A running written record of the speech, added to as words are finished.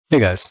Hey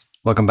guys,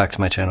 welcome back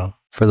to my channel.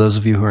 For those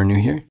of you who are new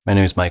here, my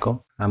name is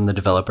Michael. I'm the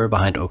developer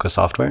behind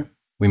OccaSoftware.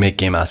 We make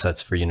game assets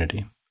for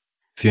Unity.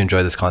 If you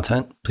enjoy this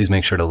content, please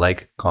make sure to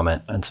like,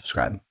 comment, and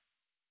subscribe.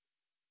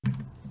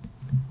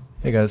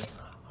 Hey guys,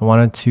 I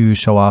wanted to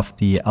show off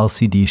the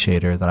LCD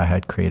shader that I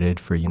had created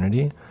for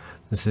Unity.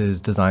 This is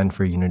designed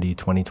for Unity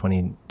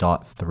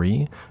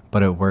 2020.3,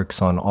 but it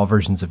works on all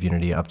versions of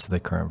Unity up to the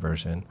current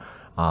version.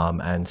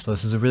 And so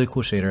this is a really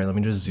cool shader. Let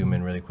me just zoom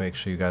in really quick,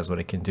 show you guys what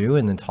it can do,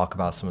 and then talk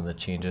about some of the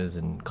changes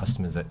and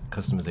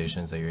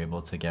customizations that you're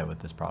able to get with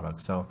this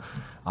product. So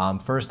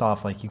first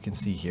off, like you can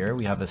see here,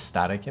 we have a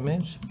static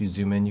image. If you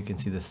zoom in, you can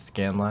see the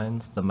scan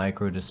lines, the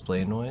micro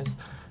display noise,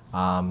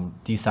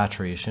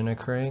 desaturation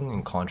occurring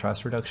and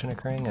contrast reduction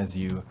occurring as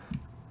you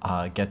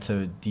get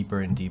to deeper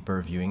and deeper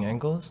viewing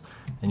angles.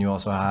 And you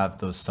also have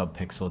those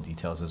subpixel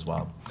details as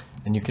well.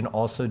 And you can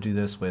also do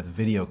this with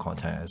video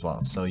content as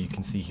well. So you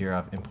can see here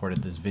I've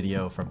imported this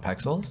video from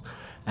Pexels.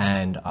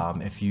 And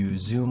if you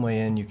zoom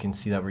way in, you can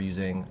see that we're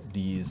using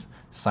these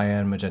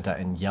cyan, magenta,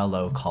 and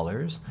yellow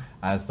colors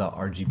as the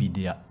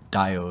RGB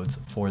diodes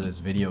for this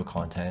video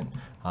content.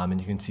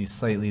 And you can see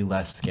slightly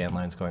less scan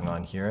lines going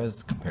on here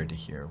as compared to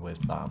here with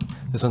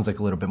this one's like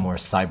a little bit more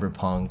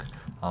cyberpunk,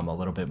 a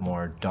little bit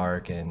more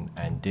dark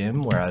and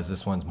dim, whereas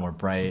this one's more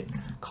bright,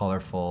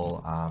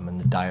 colorful,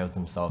 and the diodes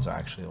themselves are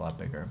actually a lot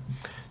bigger.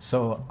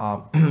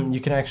 So you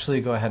can actually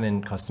go ahead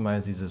and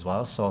customize these as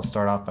well. So I'll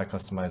start off by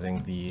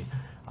customizing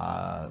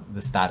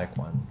the static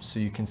one. So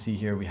you can see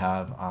here we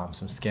have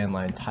some scan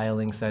line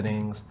tiling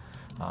settings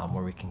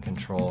where we can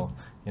control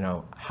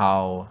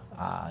how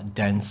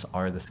dense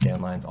are the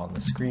scan lines on the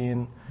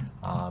screen.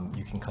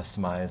 You can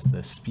customize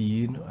the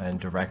speed and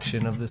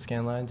direction of the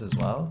scan lines as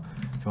well.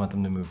 If you want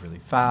them to move really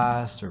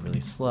fast or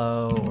really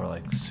slow or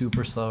like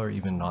super slow or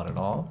even not at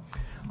all.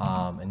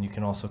 And you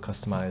can also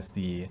customize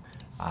the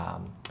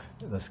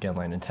scan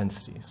line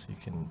intensity. So you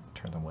can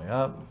turn them way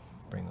up,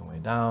 bring them way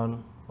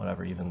down,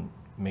 whatever, even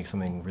make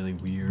something really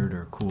weird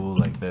or cool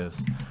like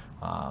this.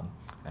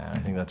 And I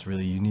think that's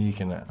really unique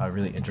and a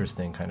really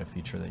interesting kind of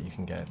feature that you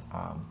can get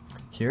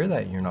here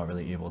that you're not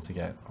really able to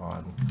get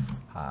on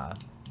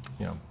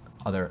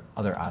other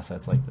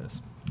assets like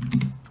this.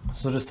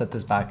 So just set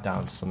this back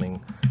down to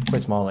something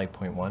quite small like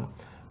 0.1.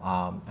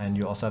 And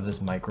you also have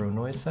this micro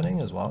noise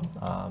setting as well.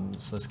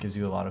 So this gives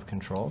you a lot of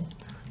control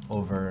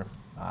over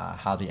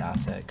how the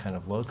asset kind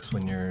of looks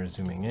when you're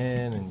zooming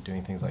in and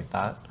doing things like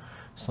that.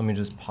 So let me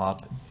just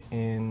pop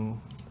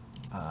in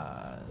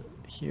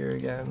here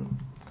again.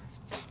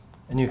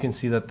 And you can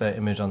see that the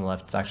image on the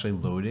left is actually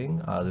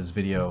loading this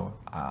video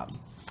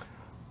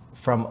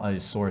from a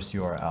source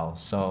URL.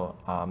 So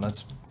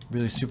that's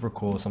really super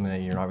cool, something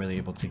that you're not really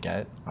able to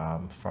get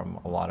from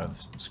a lot of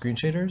screen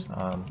shaders.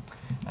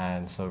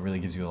 And so it really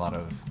gives you a lot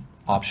of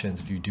options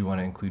if you do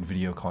want to include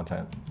video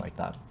content like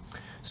that.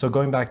 So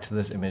going back to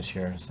this image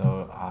here,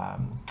 so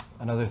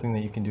another thing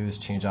that you can do is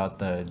change out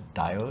the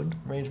diode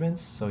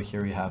arrangements. So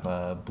here we have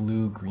a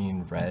blue,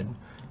 green, red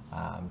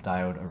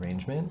diode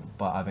arrangement,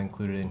 but I've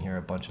included in here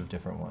a bunch of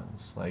different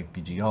ones like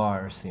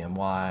BGR,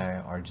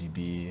 CMY,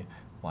 RGB,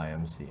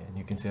 YMC, and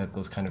you can see that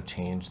those kind of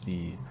change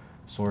the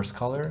source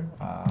color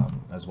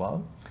as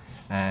well.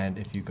 And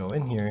if you go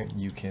in here,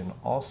 you can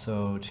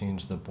also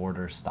change the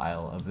border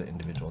style of the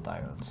individual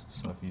diodes.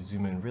 So if you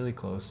zoom in really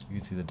close, you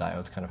can see the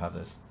diodes kind of have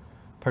this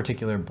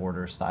particular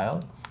border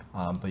style,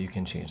 but you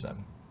can change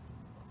them.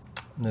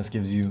 And this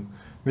gives you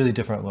really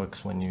different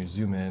looks when you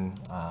zoom in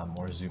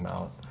or zoom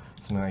out.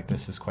 Something like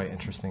this is quite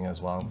interesting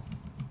as well.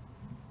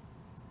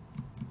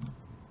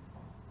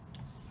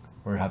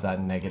 Or have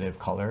that negative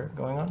color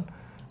going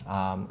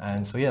on.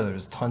 And so yeah,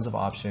 there's tons of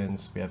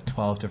options. We have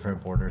 12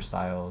 different border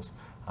styles,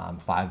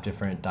 5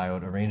 different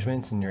diode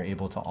arrangements, and you're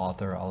able to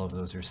author all of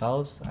those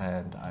yourselves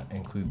and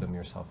include them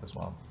yourself as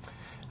well.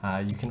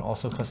 You can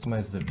also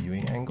customize the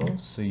viewing angle.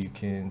 So you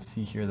can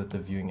see here that the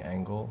viewing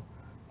angle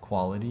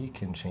quality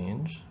can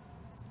change.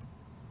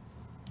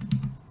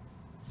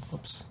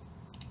 Oops.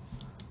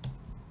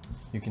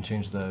 You can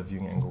change the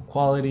viewing angle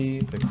quality,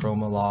 the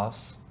chroma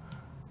loss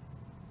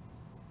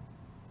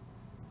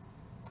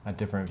at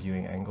different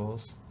viewing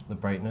angles, the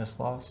brightness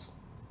loss,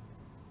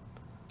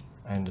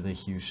 and the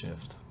hue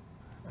shift.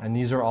 And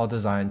these are all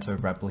designed to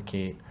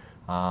replicate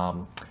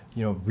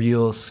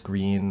real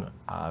screen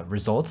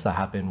results that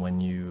happen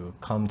when you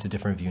come to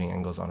different viewing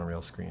angles on a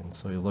real screen.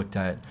 So we looked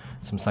at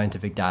some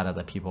scientific data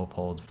that people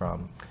pulled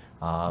from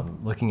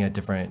looking at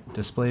different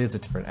displays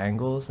at different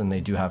angles, and they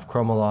do have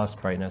chroma loss,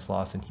 brightness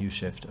loss, and hue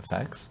shift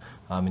effects.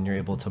 And you're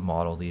able to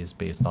model these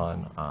based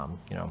on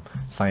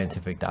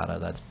scientific data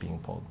that's being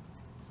pulled.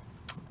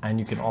 And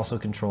you can also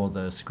control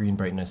the screen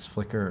brightness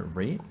flicker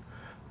rate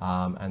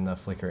and the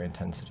flicker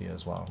intensity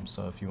as well.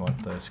 So if you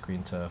want the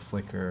screen to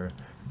flicker,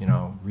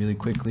 really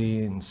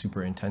quickly and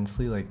super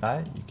intensely like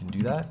that, you can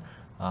do that.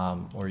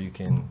 Or you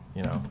can,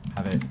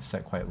 have it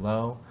set quite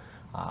low.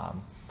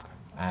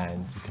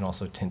 And you can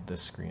also tint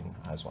this screen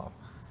as well.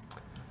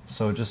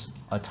 So just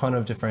a ton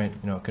of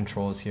different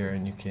controls here,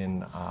 and you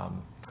can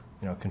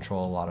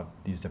control a lot of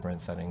these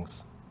different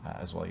settings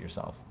as well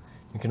yourself.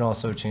 You can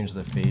also change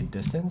the fade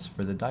distance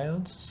for the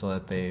diodes so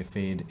that they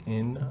fade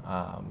in,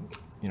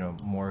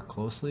 more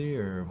closely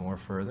or more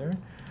further.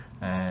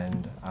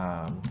 And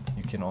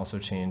you can also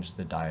change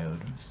the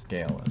diode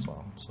scale as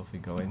well. So if we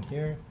go in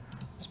here,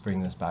 let's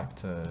bring this back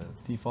to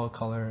default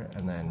color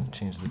and then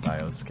change the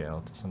diode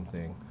scale to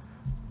something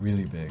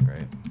really big,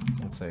 right?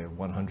 Let's say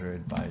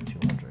 100 by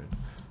 200.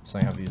 So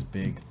I have these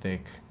big,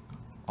 thick,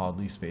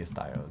 oddly spaced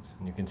diodes,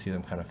 and you can see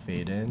them kind of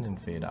fade in and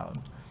fade out.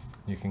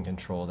 You can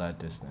control that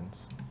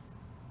distance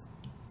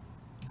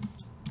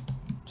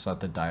so that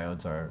the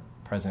diodes are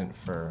present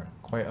for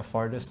quite a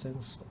far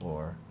distance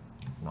or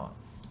not.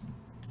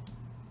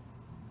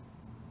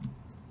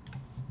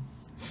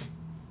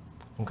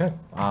 Okay,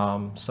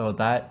 so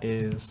that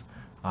is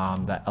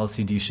that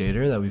LCD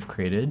shader that we've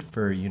created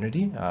for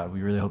Unity.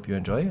 We really hope you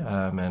enjoy,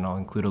 and I'll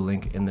include a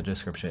link in the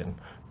description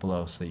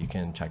below so that you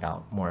can check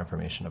out more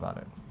information about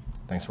it.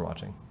 Thanks for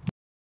watching.